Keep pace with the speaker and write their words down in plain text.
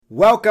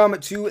Welcome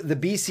to the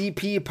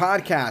BCP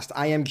podcast.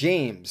 I am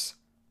James,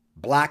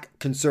 Black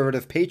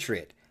Conservative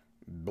Patriot.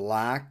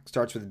 Black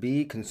starts with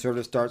B,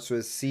 Conservative starts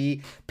with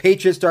C,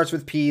 Patriot starts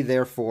with P,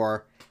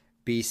 therefore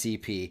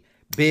BCP.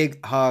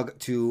 Big hug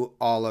to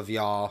all of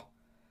y'all.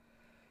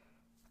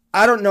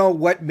 I don't know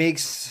what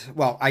makes,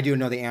 well, I do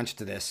know the answer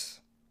to this.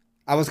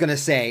 I was going to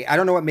say, I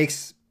don't know what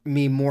makes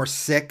me more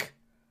sick.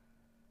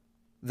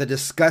 The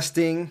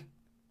disgusting,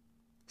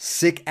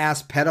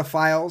 sick-ass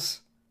pedophiles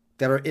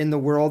that are in the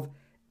world,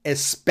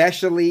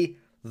 especially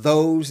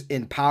those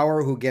in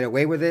power who get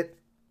away with it,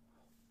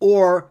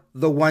 or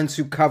the ones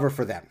who cover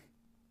for them,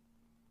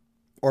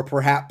 or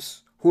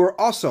perhaps who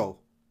are also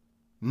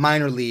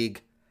minor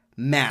league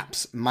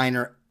MAPs,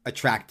 minor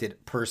attracted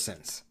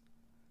persons.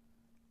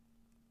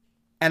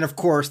 And of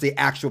course, the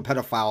actual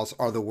pedophiles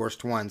are the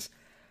worst ones.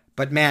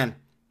 But man,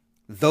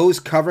 those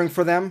covering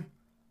for them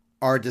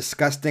are a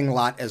disgusting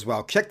lot as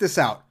well. Check this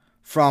out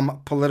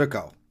from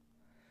Politico.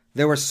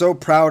 They were so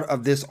proud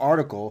of this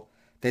article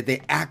that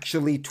they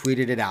actually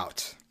tweeted it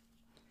out.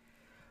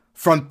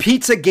 From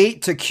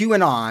Pizzagate to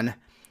QAnon,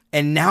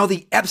 and now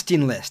the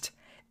Epstein list,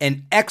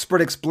 an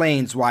expert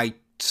explains why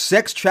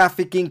sex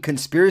trafficking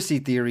conspiracy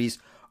theories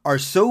are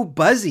so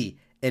buzzy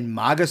in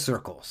MAGA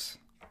circles.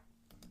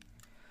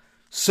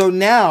 So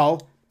now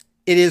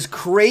it is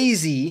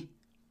crazy.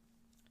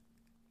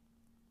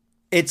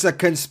 It's a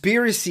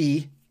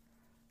conspiracy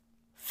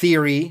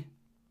theory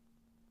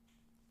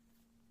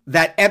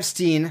that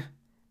Epstein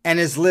and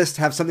his list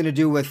have something to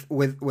do with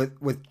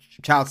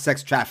child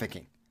sex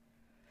trafficking.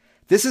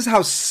 This is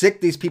how sick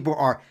these people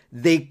are.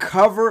 They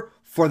cover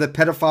for the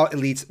pedophile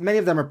elites. Many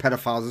of them are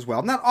pedophiles as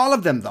well. Not all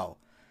of them, though.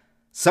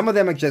 Some of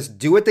them are just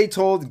do what they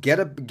told, give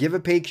a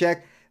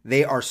paycheck.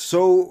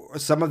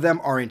 Some of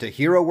them are into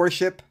hero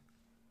worship.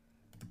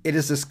 It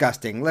is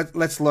disgusting.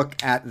 Let's look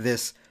at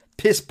this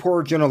piss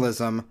poor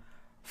journalism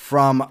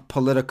from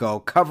Politico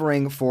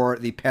covering for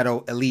the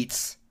pedo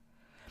elites.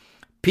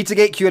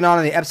 Pizzagate, QAnon,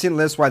 and the Epstein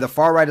list, why the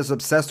far right is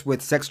obsessed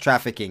with sex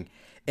trafficking.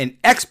 An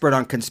expert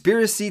on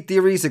conspiracy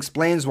theories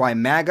explains why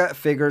MAGA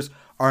figures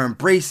are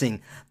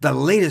embracing the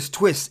latest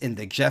twists in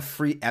the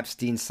Jeffrey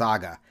Epstein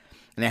saga.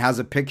 And it has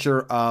a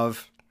picture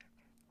of,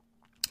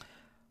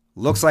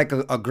 looks like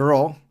a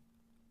girl,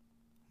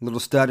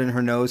 little stud in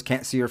her nose,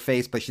 can't see her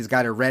face, but she's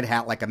got a red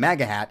hat like a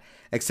MAGA hat,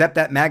 except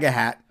that MAGA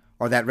hat,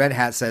 or that red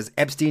hat, says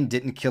Epstein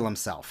didn't kill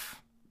himself.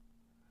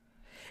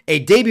 A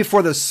day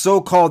before the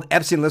so-called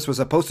Epstein list was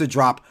supposed to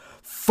drop,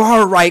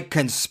 far-right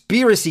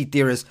conspiracy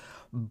theorists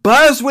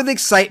buzzed with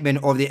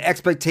excitement over the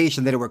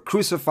expectation that it would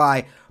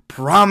crucify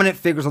prominent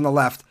figures on the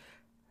left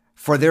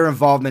for their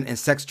involvement in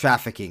sex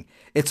trafficking.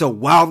 It's a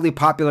wildly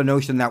popular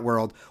notion in that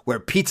world where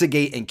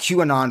Pizzagate and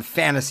QAnon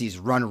fantasies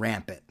run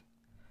rampant.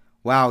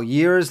 Wow,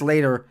 years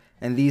later,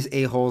 and these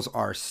a-holes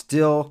are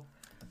still,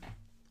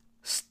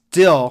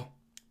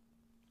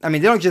 I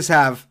mean, they don't just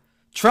have,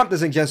 Trump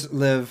doesn't just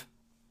live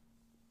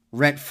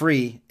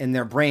rent-free in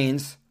their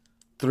brains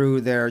through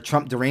their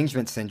Trump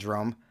derangement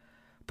syndrome,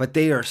 but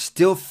they are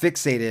still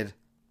fixated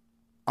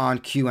on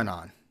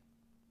QAnon.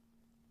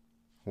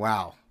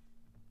 Wow.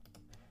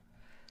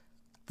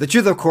 The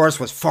truth, of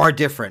course, was far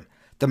different.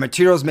 The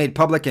materials made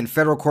public in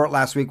federal court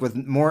last week with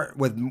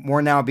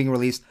more now being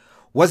released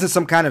wasn't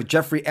some kind of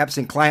Jeffrey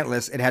Epstein client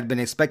list it had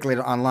been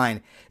speculated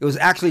online. It was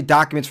actually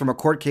documents from a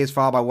court case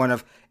filed by one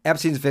of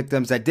Epstein's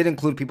victims that did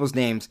include people's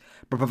names,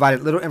 but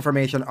provided little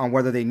information on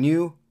whether they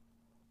knew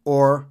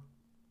of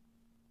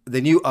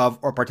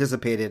or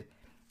participated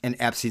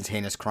in Epstein's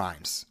heinous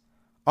crimes.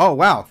 Oh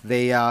wow,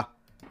 they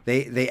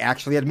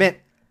actually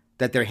admit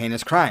that they're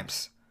heinous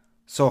crimes.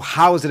 So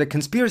how is it a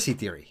conspiracy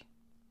theory?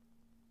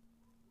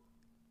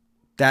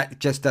 That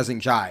just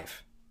doesn't jive.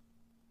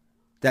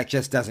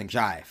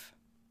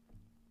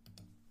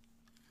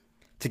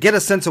 To get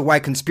a sense of why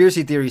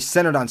conspiracy theories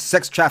centered on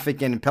sex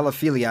trafficking and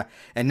pedophilia,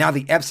 and now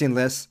the Epstein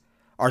lists,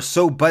 are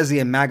so buzzy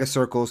in MAGA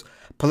circles,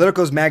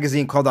 Politico's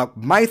magazine called up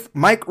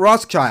Mike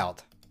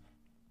Rothschild.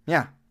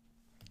 Yeah.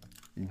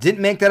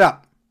 Didn't make that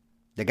up.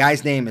 The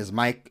guy's name is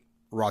Mike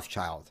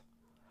Rothschild.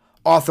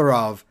 Author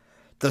of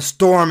The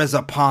Storm is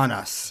Upon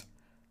Us.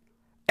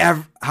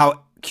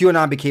 How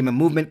QAnon became a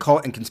movement,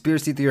 cult, and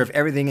conspiracy theory of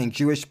everything in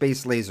Jewish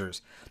space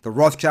lasers. The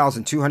Rothschilds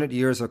and 200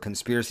 years of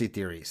conspiracy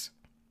theories.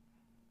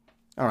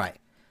 All right.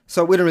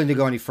 So we don't really need to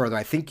go any further.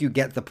 I think you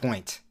get the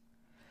point.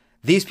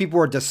 These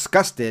people are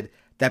disgusted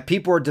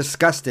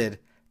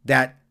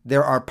that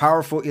there are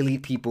powerful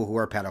elite people who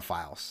are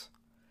pedophiles.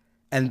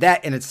 And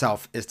that in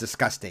itself is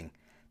disgusting.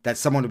 That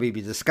someone would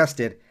be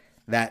disgusted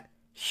that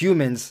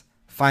humans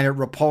find it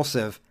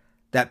repulsive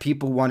that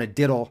people want to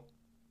diddle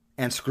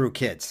and screw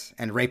kids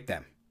and rape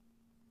them.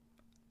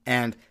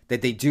 And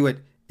that they do it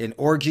in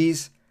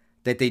orgies,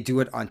 that they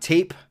do it on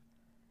tape,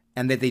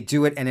 and that they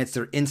do it and it's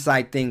their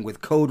inside thing with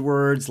code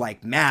words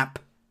like map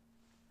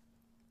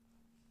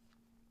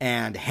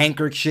and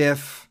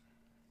handkerchief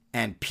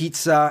and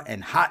pizza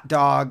and hot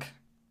dog.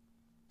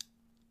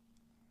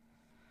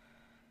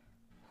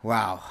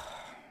 Wow.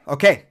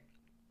 Okay.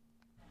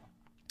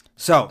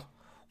 So,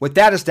 with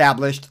that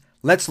established,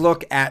 let's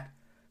look at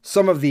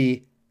some of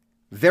the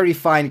very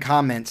fine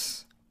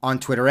comments on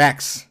Twitter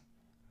X.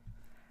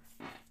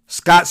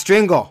 Scott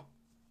Stringle.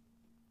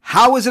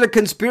 How is it a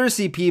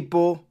conspiracy,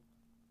 people?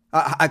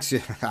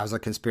 Excuse me, I was a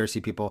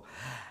conspiracy people.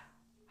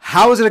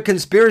 How is it a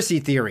conspiracy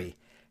theory?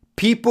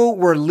 People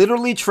were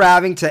literally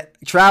traveling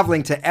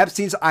to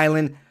Epstein's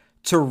island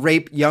to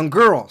rape young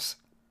girls.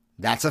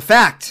 That's a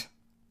fact.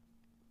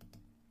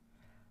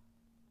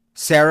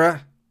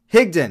 Sarah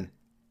Higdon.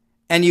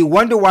 And you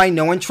wonder why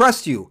no one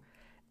trusts you.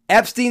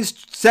 Epstein's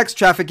sex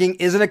trafficking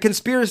isn't a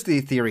conspiracy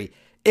theory.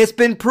 It's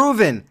been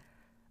proven.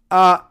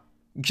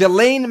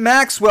 Ghislaine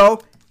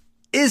Maxwell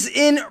is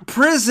in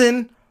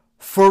prison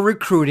for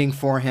recruiting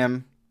for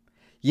him.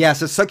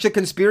 Yes, it's such a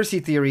conspiracy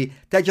theory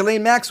that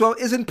Ghislaine Maxwell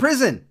is in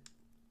prison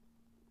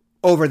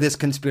over this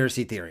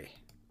conspiracy theory.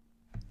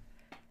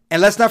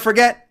 And let's not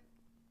forget,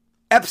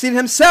 Epstein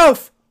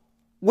himself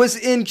was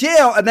in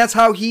jail, and that's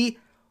how he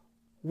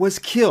was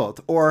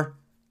killed, or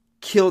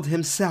killed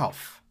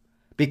himself,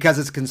 because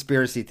it's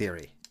conspiracy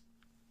theory.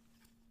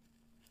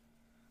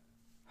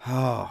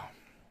 Oh,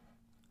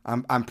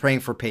 I'm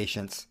praying for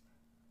patience.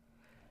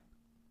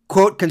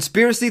 Quote,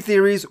 conspiracy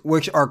theories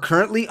which are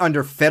currently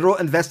under federal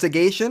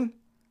investigation,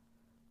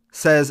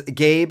 says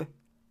Gabe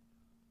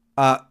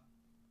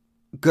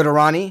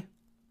Gudarani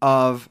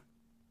of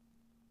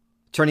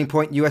Turning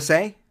Point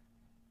USA.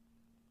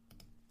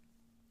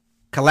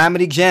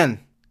 Calamity Jen.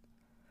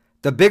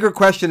 The bigger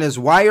question is,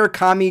 why are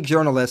commie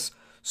journalists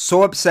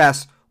so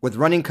obsessed with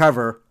running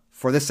cover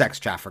for the sex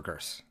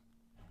traffickers?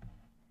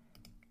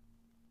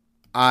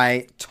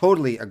 I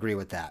totally agree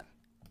with that.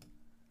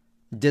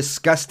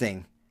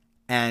 Disgusting.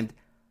 And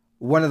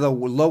one of the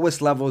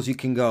lowest levels you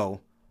can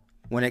go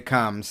when it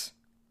comes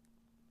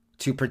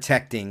to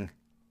protecting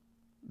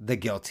the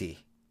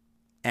guilty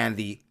and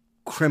the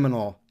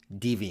criminal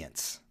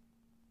deviants.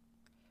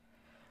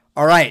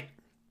 All right.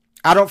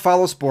 I don't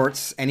follow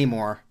sports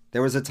anymore.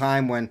 There was a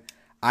time when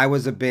I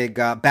was a big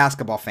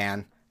basketball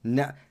fan.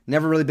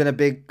 Never really been a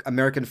big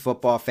American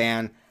football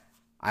fan.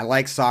 I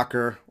like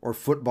soccer or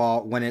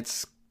football when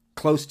it's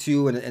close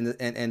to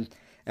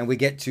and we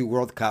get to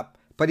World Cup.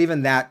 But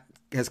even that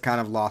has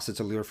kind of lost its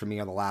allure for me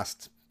in the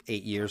last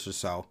 8 years or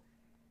so.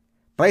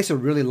 But I used to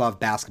really love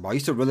basketball. I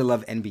used to really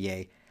love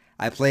NBA.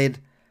 I played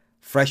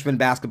freshman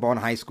basketball in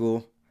high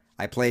school.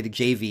 I played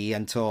JV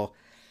until,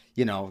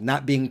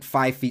 not being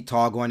 5 feet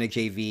tall going to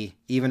JV,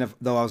 even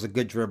though I was a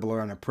good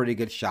dribbler and a pretty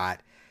good shot.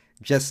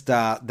 Just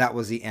that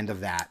was the end of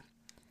that.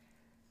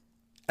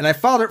 And I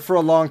followed it for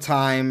a long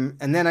time,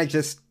 and then I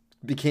just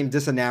became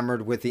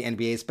disenamored with the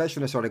NBA,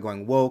 especially when I started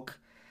going woke.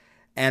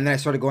 And then I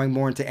started going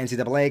more into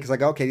NCAA because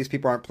okay, these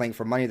people aren't playing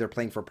for money. They're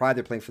playing for pride.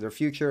 They're playing for their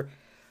future.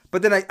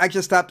 But then I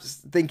just stopped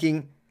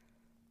thinking.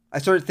 I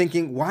started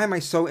thinking, why am I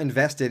so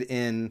invested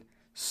in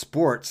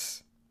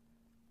sports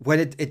when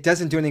it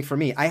doesn't do anything for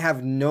me? I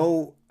have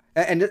no...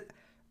 And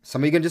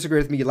some of you can disagree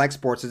with me. You like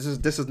sports.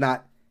 This is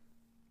not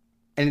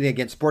anything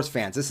against sports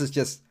fans. This is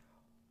just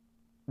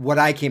what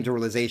I came to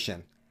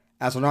realization.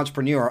 As an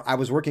entrepreneur, I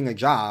was working a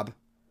job,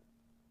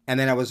 and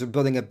then I was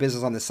building a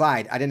business on the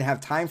side. I didn't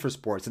have time for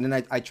sports. And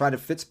then I tried to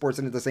fit sports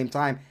in at the same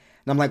time.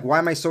 And I'm like, why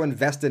am I so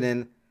invested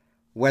in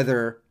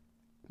whether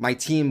my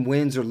team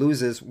wins or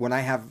loses when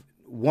I have,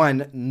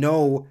 one,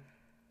 no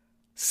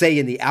say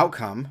in the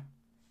outcome,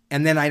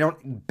 and then I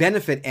don't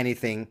benefit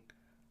anything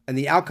in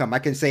the outcome? I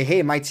can say,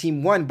 hey, my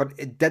team won, but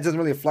that doesn't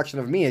really a reflection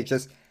of me. It's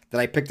just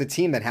that I picked a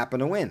team that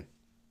happened to win.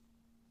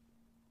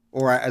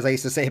 Or as I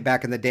used to say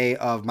back in the day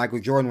of Michael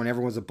Jordan, when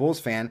everyone was a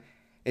Bulls fan,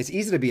 it's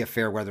easy to be a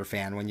fair weather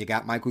fan when you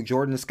got Michael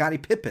Jordan and Scottie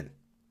Pippen.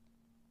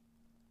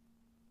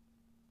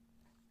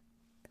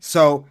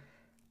 So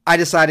I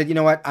decided, you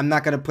know what? I'm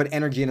not going to put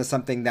energy into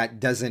something that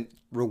doesn't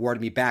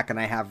reward me back and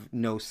I have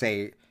no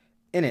say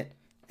in it.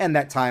 And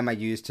that time I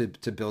used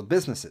to build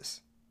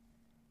businesses.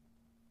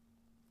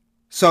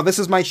 So this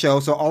is my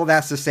show. So all of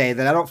that's to say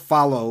that I don't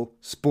follow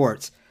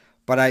sports,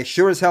 but I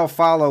sure as hell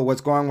follow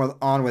what's going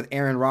on with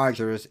Aaron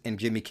Rodgers and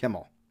Jimmy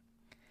Kimmel.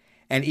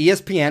 And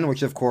ESPN,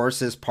 which of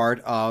course is part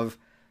of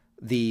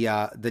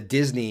the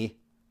Disney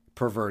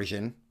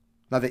perversion.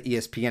 Not that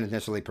ESPN is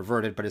necessarily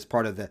perverted, but it's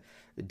part of the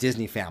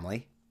Disney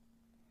family.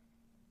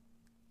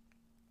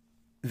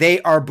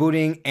 They are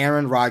booting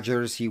Aaron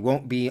Rodgers. He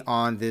won't be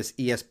on this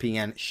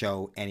ESPN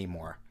show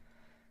anymore.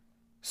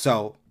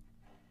 So,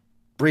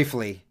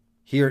 briefly,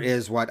 here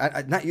is what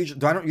I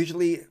don't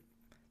usually.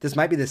 This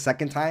might be the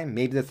second time,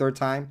 maybe the third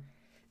time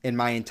in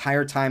my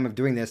entire time of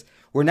doing this.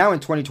 We're now in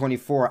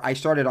 2024. I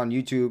started on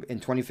YouTube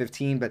in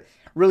 2015, but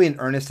really in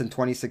earnest in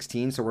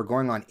 2016. So we're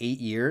going on 8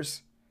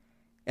 years.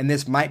 And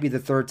this might be the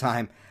third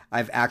time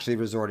I've actually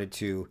resorted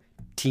to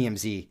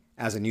TMZ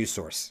as a news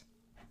source.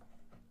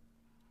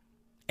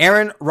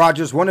 Aaron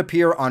Rodgers won't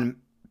appear on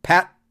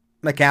Pat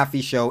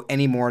McAfee's show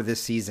anymore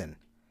this season.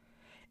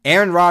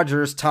 Aaron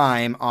Rodgers'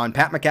 time on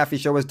Pat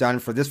McAfee's show is done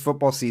for this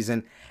football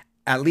season,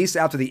 at least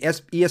after the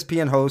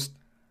ESPN host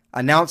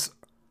announced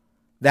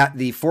that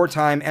the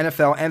four-time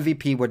NFL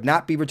MVP would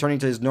not be returning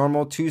to his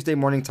normal Tuesday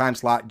morning time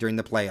slot during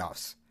the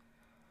playoffs.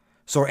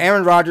 So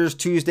Aaron Rodgers'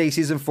 Tuesday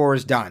Season 4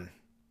 is done.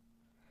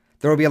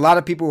 There will be a lot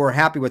of people who are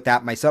happy with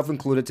that, myself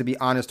included, to be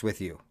honest with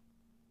you.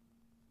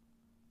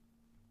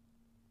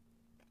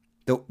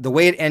 The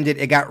way it ended,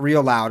 it got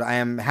real loud. I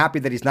am happy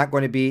that he's not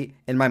going to be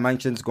in my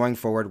mentions going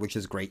forward, which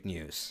is great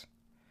news.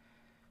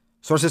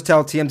 Sources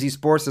tell TMZ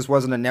Sports this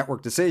wasn't a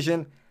network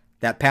decision,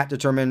 that Pat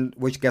determined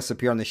which guests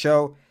appear on the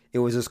show. It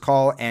was his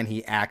call, and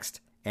he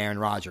axed Aaron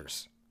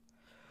Rodgers.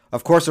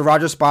 Of course, the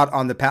Rodgers spot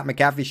on the Pat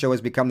McAfee show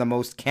has become the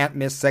most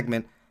can't-miss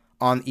segment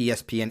on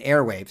ESPN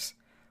airwaves.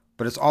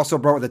 But it's also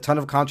brought with a ton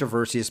of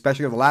controversy,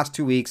 especially over the last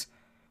 2 weeks,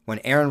 when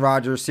Aaron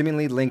Rodgers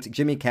seemingly linked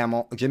Jimmy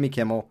Kimmel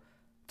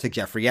to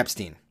Jeffrey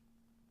Epstein.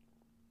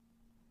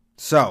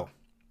 So,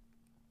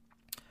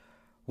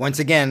 once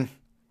again,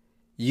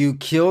 you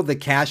kill the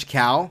cash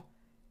cow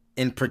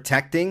in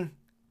protecting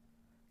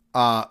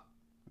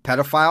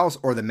pedophiles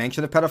or the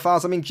mention of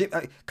pedophiles. I mean,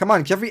 come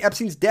on, Jeffrey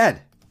Epstein's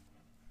dead.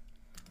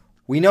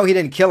 We know he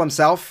didn't kill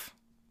himself.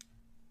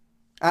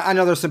 I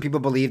know there's some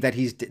people believe that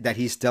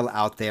he's still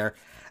out there.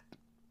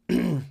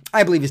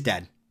 I believe he's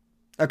dead.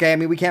 Okay, I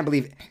mean, we can't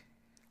believe...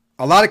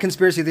 A lot of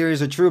conspiracy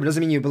theories are true, but it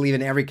doesn't mean you believe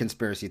in every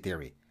conspiracy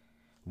theory.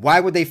 Why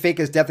would they fake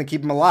his death and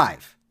keep him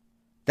alive?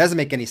 Doesn't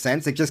make any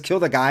sense. They just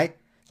killed a guy.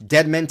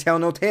 Dead men tell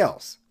no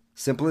tales.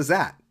 Simple as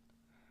that.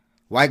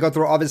 Why go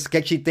through all this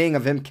sketchy thing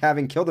of him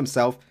having killed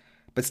himself,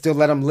 but still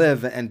let him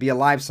live and be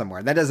alive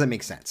somewhere? That doesn't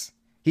make sense.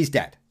 He's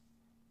dead.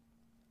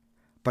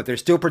 But they're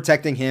still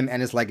protecting him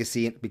and his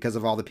legacy because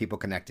of all the people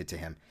connected to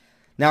him.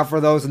 Now, for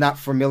those not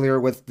familiar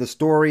with the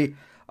story,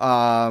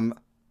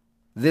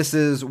 this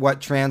is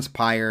what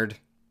transpired.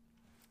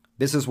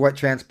 This is what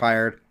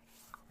transpired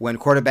when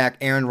quarterback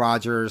Aaron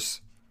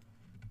Rodgers,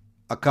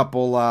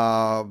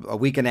 a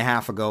week and a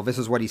half ago, this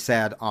is what he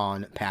said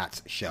on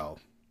Pat's show.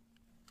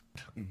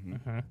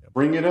 Mm-hmm.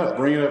 Bring it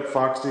up,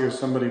 Foxy or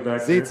somebody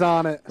back Seats there.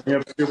 on it. Bring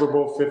up Super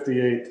Bowl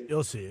 58.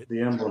 You'll see it.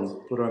 The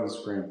emblem. Put it on the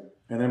screen.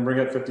 And then bring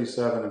up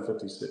 57 and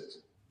 56.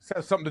 This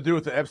has something to do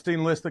with the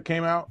Epstein list that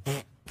came out?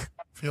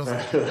 Feels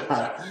like.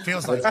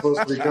 That's supposed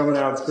to be coming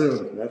out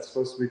soon.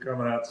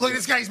 Look,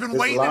 this guy's been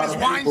waiting in his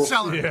wine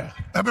cellar. Yeah.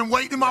 I've been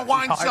waiting in my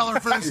wine cellar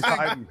for this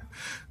thing.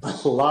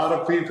 A lot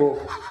of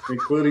people,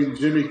 including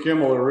Jimmy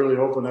Kimmel, are really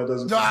hoping that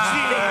doesn't. All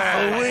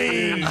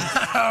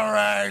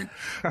right.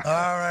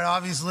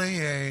 Obviously,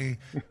 a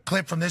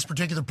clip from this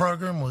particular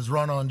program was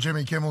run on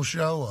Jimmy Kimmel's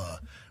show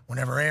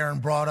whenever Aaron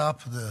brought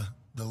up the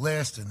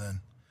list, and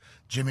then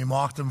Jimmy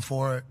mocked him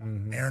for it.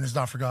 Mm-hmm. Aaron has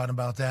not forgotten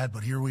about that,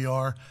 but here we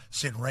are,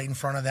 sitting right in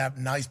front of that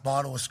nice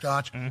bottle of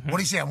scotch. Mm-hmm. What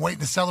do you say? I'm waiting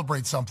to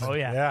celebrate something. Oh,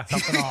 yeah.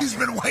 He's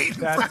been waiting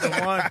That's for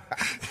the one.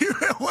 You've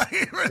been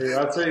waiting for Hey,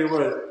 I'll tell you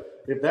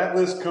what, if that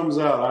list comes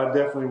out, I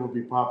definitely will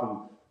be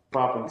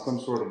popping some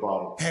sort of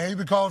bottle. Hey, you've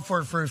been calling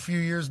for it for a few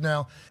years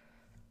now.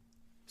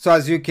 So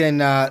as you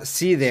can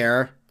see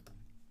there,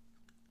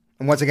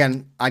 and once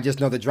again, I just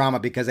know the drama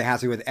because it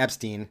has to do with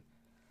Epstein.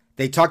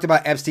 They talked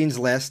about Epstein's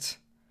list.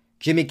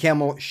 Jimmy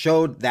Kimmel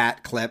showed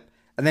that clip,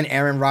 and then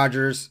Aaron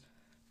Rodgers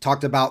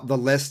talked about the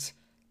list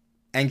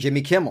and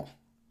Jimmy Kimmel.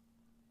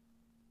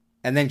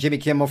 And then Jimmy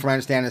Kimmel, from what I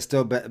understand, has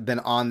still been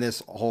on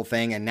this whole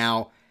thing, and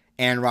now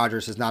Aaron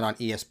Rodgers is not on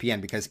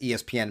ESPN because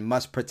ESPN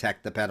must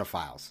protect the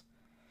pedophiles.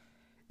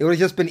 It would have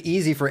just been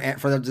easy for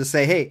them to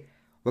say, hey,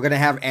 we're going to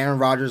have Aaron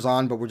Rodgers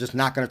on, but we're just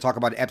not going to talk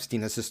about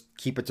Epstein. Let's just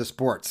keep it to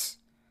sports.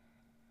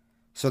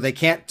 So they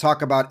can't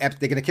talk about Epstein.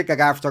 They're going to kick a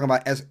guy for talking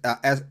about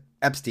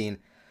Epstein.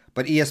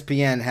 But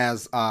ESPN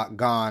has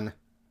gone.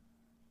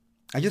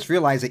 I just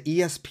realized that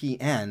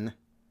ESPN,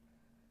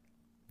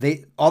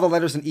 all the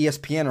letters in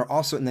ESPN are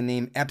also in the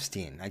name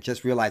Epstein. I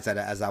just realized that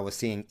as I was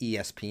seeing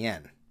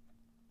ESPN.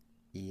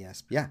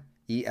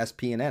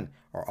 ESPN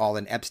are all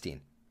in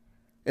Epstein.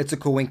 It's a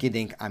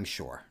coinkydink, I'm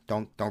sure.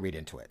 Don't read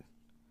into it.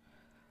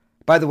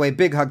 By the way,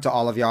 big hug to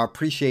all of y'all.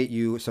 Appreciate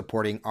you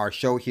supporting our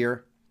show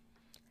here.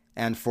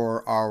 And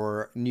for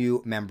our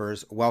new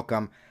members,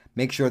 welcome.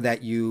 Make sure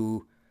that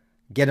you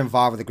get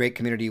involved with the great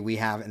community we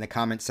have in the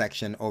comment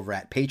section over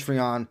at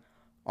Patreon,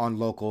 on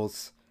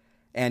Locals,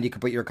 and you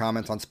can put your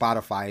comments on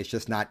Spotify. It's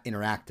just not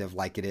interactive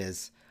like it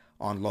is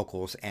on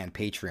Locals and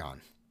Patreon.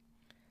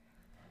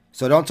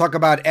 So don't talk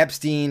about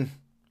Epstein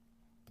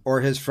or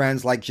his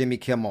friends like Jimmy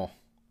Kimmel.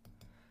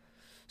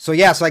 So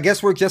I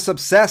guess we're just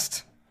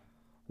obsessed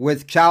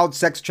with child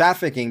sex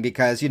trafficking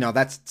because,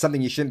 that's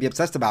something you shouldn't be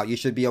obsessed about. You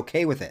should be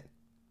okay with it.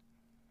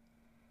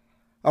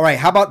 All right,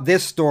 how about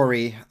this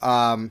story?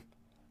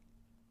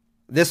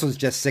 This was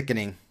just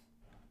sickening.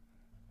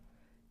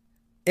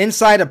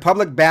 Inside a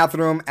public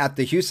bathroom at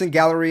the Houston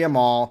Galleria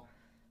Mall,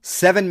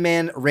 7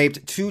 men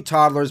raped 2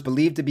 toddlers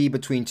believed to be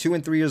between 2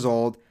 and 3 years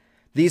old.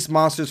 These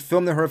monsters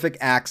filmed the horrific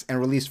acts and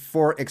released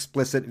 4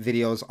 explicit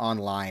videos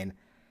online.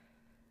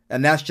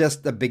 And that's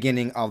just the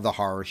beginning of the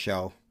horror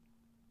show.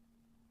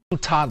 2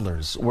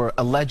 toddlers were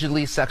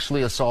allegedly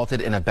sexually assaulted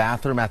in a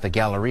bathroom at the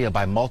Galleria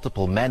by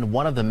multiple men.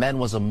 One of the men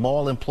was a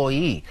mall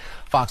employee.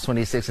 Fox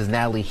 26's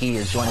Natalie He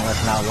is joining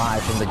us now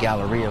live from the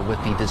Galleria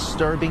with the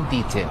disturbing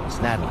details.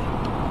 Natalie.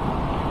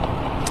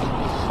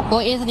 Well,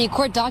 Anthony,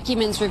 court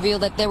documents reveal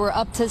that there were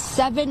up to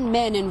 7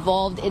 men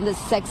involved in the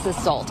sex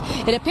assault.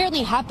 It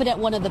apparently happened at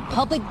one of the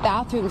public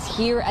bathrooms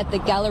here at the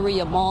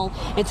Galleria Mall.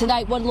 And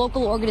tonight, one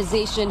local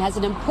organization has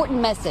an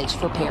important message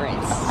for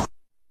parents.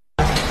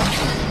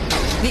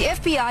 The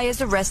FBI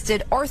has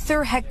arrested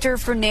Arthur Hector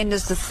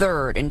Fernandez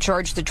III and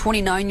charged the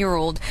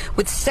 29-year-old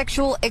with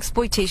sexual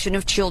exploitation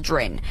of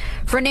children.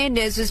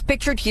 Fernandez is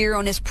pictured here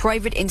on his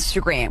private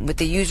Instagram with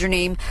the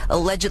username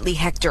allegedly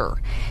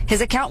Hector. His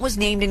account was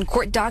named in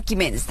court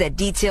documents that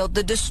detailed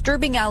the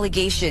disturbing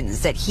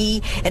allegations that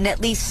he and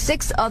at least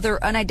 6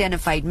 other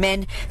unidentified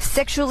men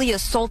sexually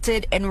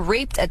assaulted and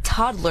raped a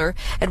toddler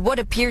at what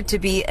appeared to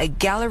be a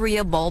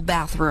Galleria Mall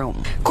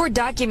bathroom. Court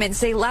documents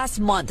say last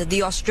month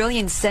the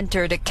Australian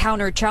Centre to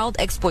Counter Child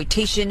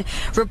Exploitation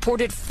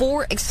reported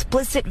 4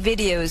 explicit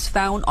videos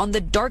found on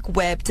the dark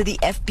web to the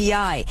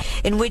FBI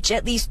in which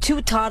at least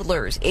 2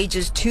 toddlers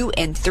ages 2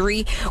 and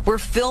 3 were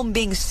filmed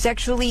being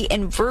sexually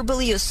and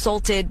verbally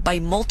assaulted by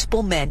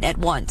multiple men at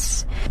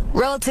once.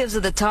 Relatives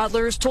of the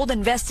toddlers told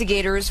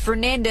investigators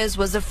Fernandez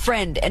was a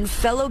friend and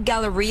fellow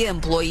Galleria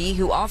employee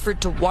who offered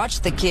to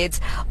watch the kids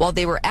while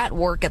they were at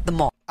work at the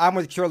mall. I'm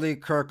with Shirley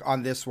Kirk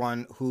on this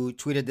one, who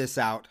tweeted this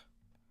out.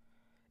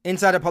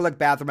 Inside a public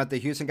bathroom at the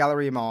Houston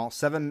Galleria Mall,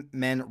 7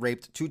 men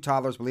raped 2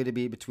 toddlers believed to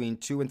be between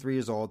 2 and 3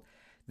 years old.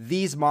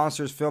 These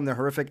monsters filmed their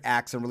horrific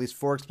acts and released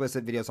 4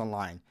 explicit videos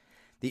online.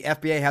 The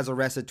FBI has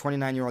arrested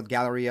 29-year-old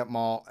Galleria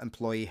Mall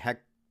employee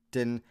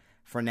Hector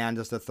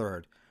Fernandez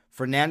III.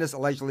 Fernandez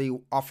allegedly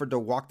offered to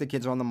walk the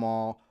kids around the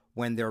mall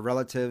when their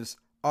relatives,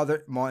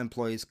 other mall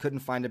employees, couldn't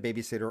find a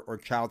babysitter or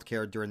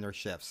childcare during their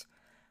shifts.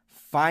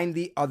 Find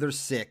the other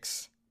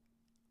 6.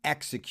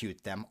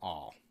 Execute them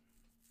all.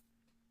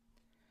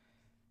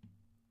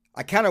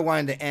 I kind of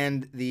wanted to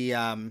end the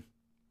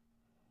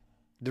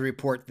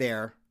report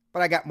there,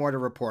 but I got more to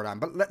report on.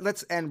 But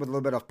let's end with a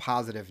little bit of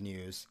positive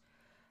news.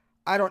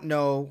 I don't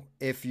know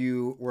if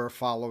you were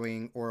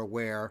following or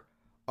aware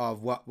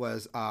of what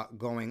was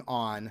going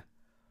on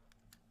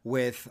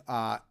with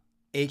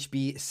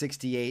HB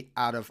 68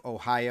 out of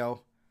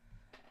Ohio,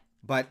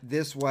 but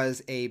this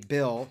was a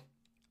bill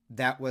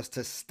that was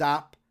to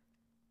stop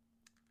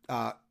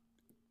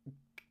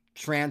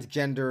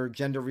transgender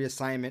gender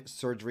reassignment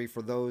surgery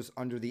for those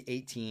under the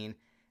 18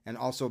 and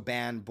also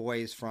ban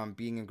boys from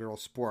being in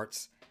girls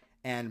sports.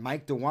 And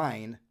Mike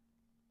DeWine,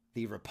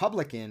 the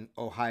Republican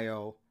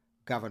Ohio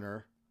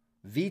governor,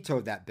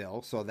 vetoed that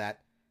bill so that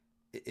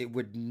it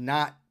would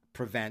not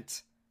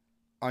prevent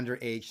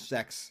underage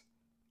sex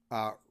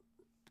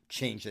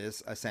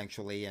changes,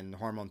 essentially, and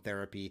hormone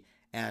therapy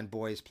and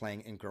boys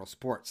playing in girls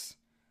sports.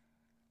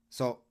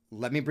 So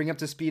let me bring up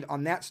to speed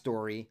on that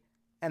story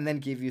and then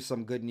give you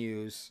some good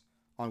news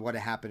on what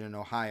happened in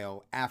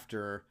Ohio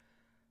after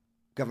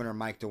Governor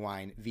Mike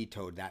DeWine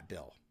vetoed that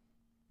bill.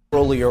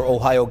 Earlier,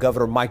 Ohio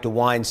Governor Mike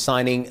DeWine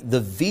signing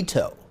the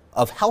veto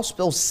of House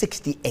Bill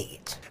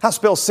 68. House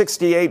Bill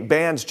 68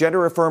 bans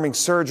gender-affirming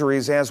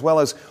surgeries as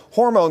well as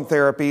hormone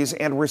therapies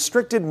and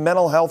restricted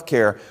mental health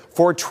care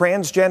for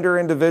transgender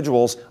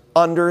individuals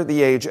under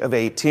the age of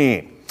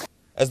 18.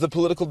 As the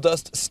political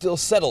dust still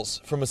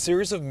settles from a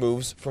series of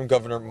moves from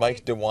Governor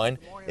Mike DeWine,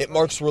 it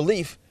marks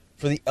relief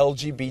for the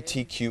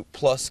LGBTQ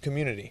plus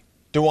community.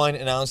 DeWine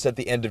announced at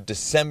the end of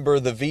December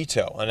the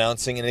veto,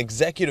 announcing an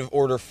executive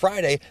order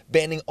Friday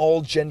banning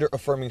all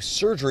gender-affirming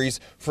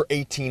surgeries for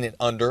 18 and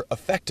under,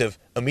 effective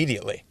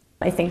immediately.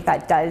 I think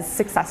that does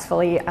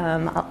successfully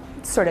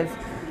sort of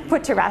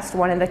put to rest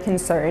one of the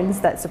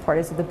concerns that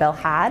supporters of the bill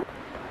had.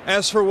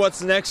 As for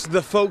what's next,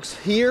 the folks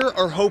here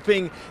are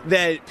hoping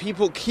that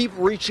people keep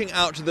reaching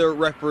out to their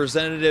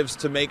representatives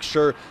to make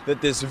sure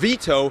that this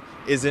veto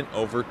isn't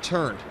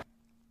overturned.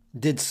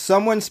 Did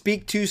someone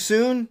speak too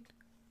soon?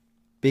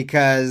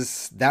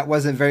 Because that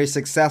wasn't very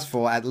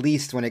successful, at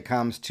least when it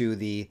comes to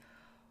the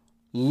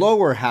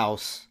lower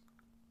house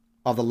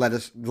of the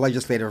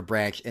legislative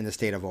branch in the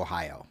state of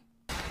Ohio.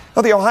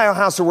 Well, the Ohio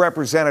House of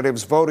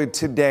Representatives voted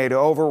today to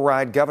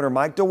override Governor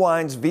Mike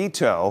DeWine's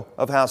veto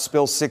of House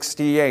Bill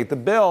 68. The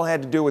bill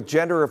had to do with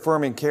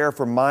gender-affirming care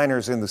for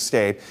minors in the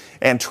state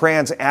and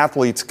trans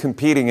athletes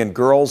competing in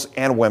girls'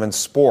 and women's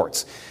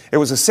sports. It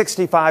was a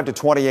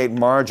 65-28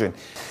 margin.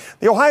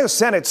 The Ohio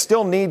Senate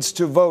still needs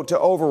to vote to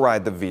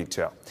override the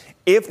veto.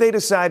 If they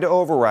decide to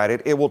override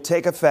it, it will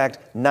take effect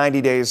 90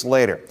 days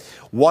later.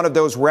 One of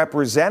those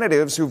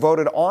representatives who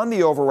voted on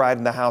the override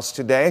in the House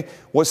today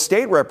was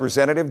State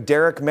Representative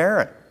Derek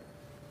Marin.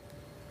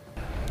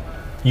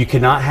 You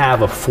cannot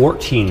have a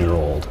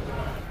 14-year-old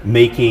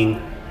making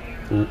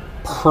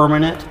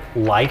permanent,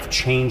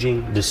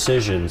 life-changing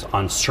decisions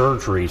on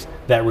surgeries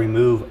that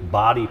remove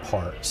body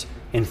parts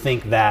and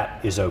think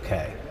that is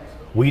okay.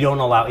 We don't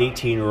allow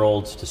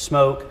 18-year-olds to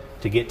smoke,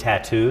 to get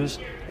tattoos,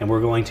 and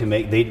we're going to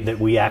make that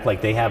we act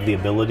like they have the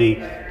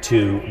ability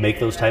to make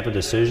those type of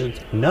decisions?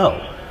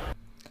 No.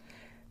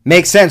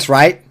 Makes sense,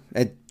 right?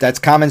 That's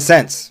common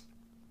sense.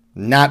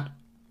 Not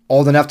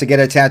old enough to get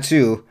a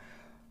tattoo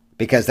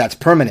because that's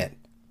permanent,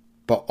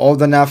 but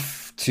old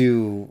enough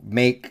to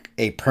make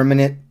a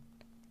permanent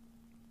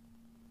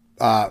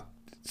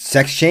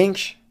sex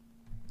change?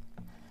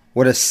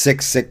 What a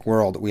sick, sick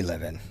world we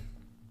live in.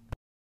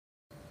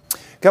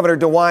 Governor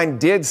DeWine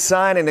did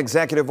sign an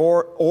executive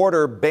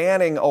order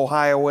banning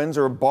Ohioans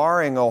or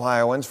barring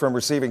Ohioans from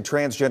receiving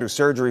transgender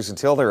surgeries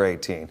until they're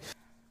 18.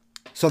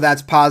 So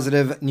that's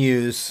positive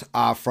news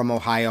from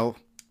Ohio.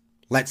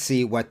 Let's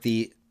see what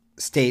the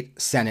state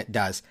Senate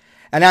does.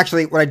 And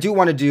actually, what I do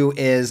want to do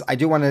is I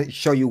do want to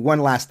show you one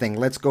last thing.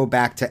 Let's go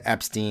back to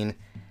Epstein.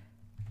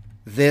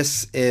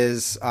 This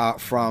is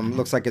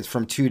looks like it's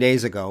from 2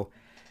 days ago.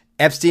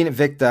 Epstein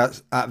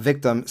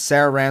victim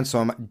Sarah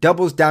Ransom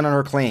doubles down on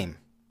her claim.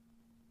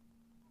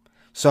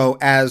 So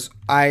as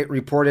I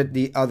reported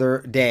the other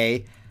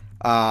day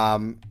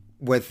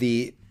with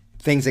the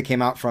things that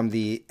came out from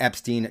the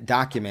Epstein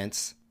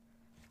documents,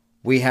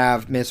 we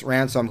have Miss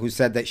Ransom who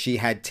said that she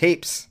had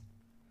tapes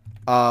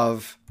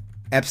of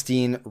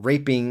Epstein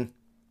raping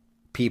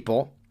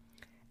people,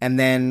 and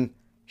then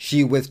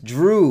she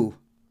withdrew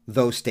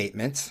those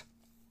statements.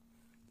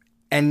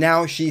 And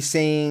now she's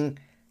saying,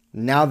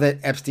 now that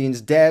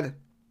Epstein's dead,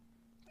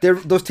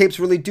 those tapes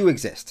really do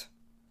exist.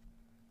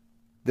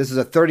 This is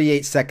a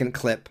 38-second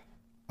clip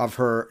of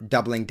her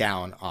doubling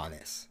down on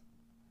this.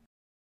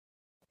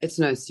 It's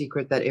no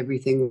secret that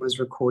everything was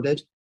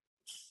recorded.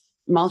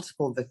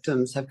 Multiple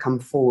victims have come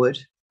forward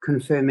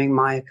confirming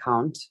my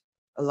account,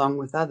 along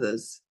with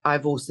others.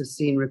 I've also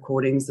seen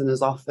recordings in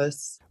his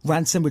office.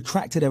 Ransom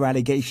retracted her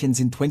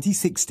allegations in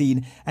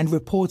 2016 and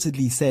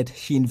reportedly said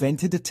she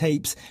invented the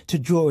tapes to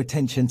draw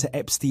attention to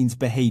Epstein's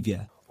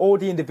behavior. All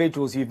the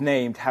individuals you've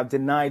named have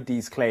denied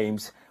these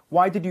claims.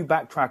 Why did you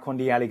backtrack on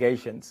the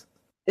allegations?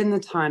 In the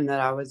time that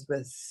I was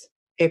with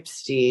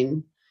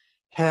Epstein,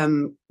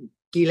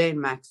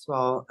 Ghislaine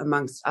Maxwell,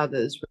 amongst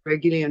others,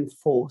 regularly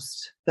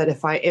enforced that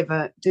if I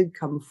ever did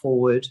come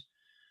forward,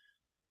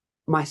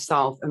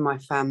 myself and my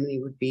family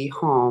would be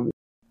harmed.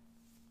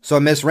 So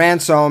Miss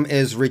Ransom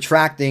is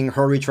retracting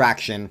her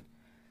retraction,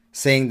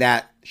 saying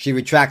that she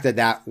retracted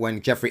that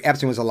when Jeffrey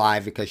Epstein was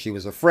alive because she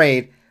was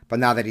afraid, but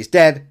now that he's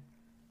dead,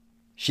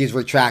 she's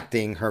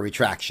retracting her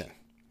retraction.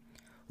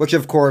 Which,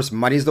 of course,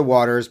 muddies the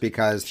waters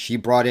because she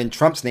brought in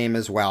Trump's name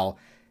as well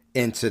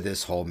into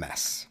this whole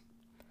mess.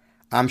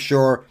 I'm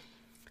sure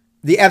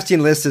the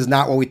Epstein list is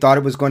not what we thought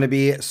it was going to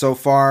be so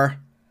far.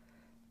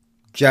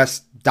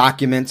 Just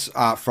documents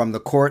from the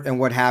court and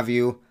what have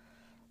you.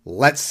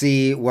 Let's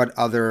see what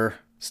other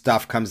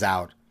stuff comes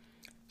out.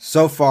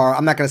 So far,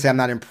 I'm not going to say I'm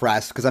not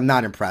impressed because I'm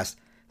not impressed.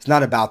 It's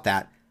not about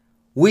that.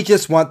 We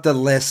just want the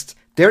list.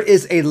 There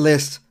is a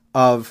list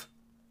of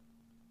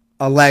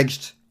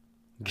alleged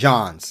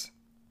Johns.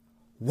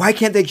 Why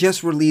can't they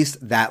just release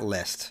that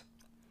list?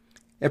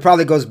 It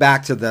probably goes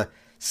back to the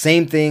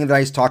same thing that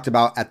I talked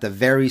about at the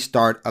very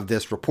start of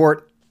this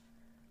report.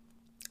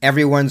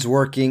 Everyone's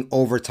working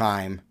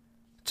overtime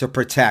to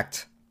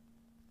protect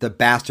the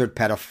bastard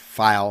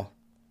pedophile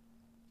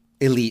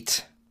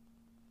elite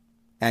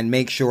and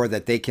make sure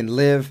that they can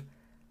live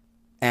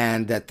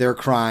and that their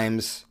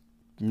crimes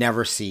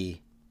never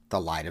see the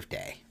light of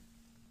day.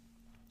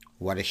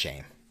 What a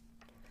shame.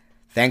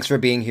 Thanks for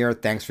being here.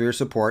 Thanks for your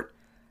support.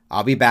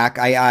 I'll be back.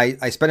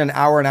 I spent an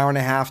hour and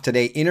a half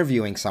today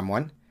interviewing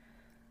someone,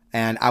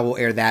 and I will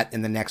air that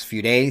in the next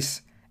few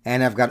days.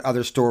 And I've got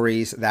other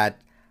stories that,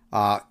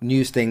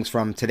 news things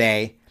from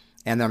today,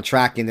 and I'm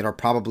tracking that'll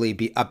probably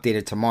be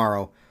updated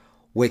tomorrow,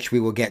 which we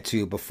will get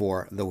to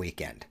before the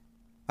weekend.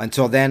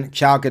 Until then,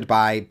 ciao,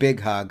 goodbye,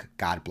 big hug,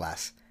 God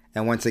bless.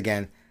 And once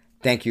again,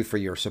 thank you for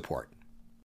your support.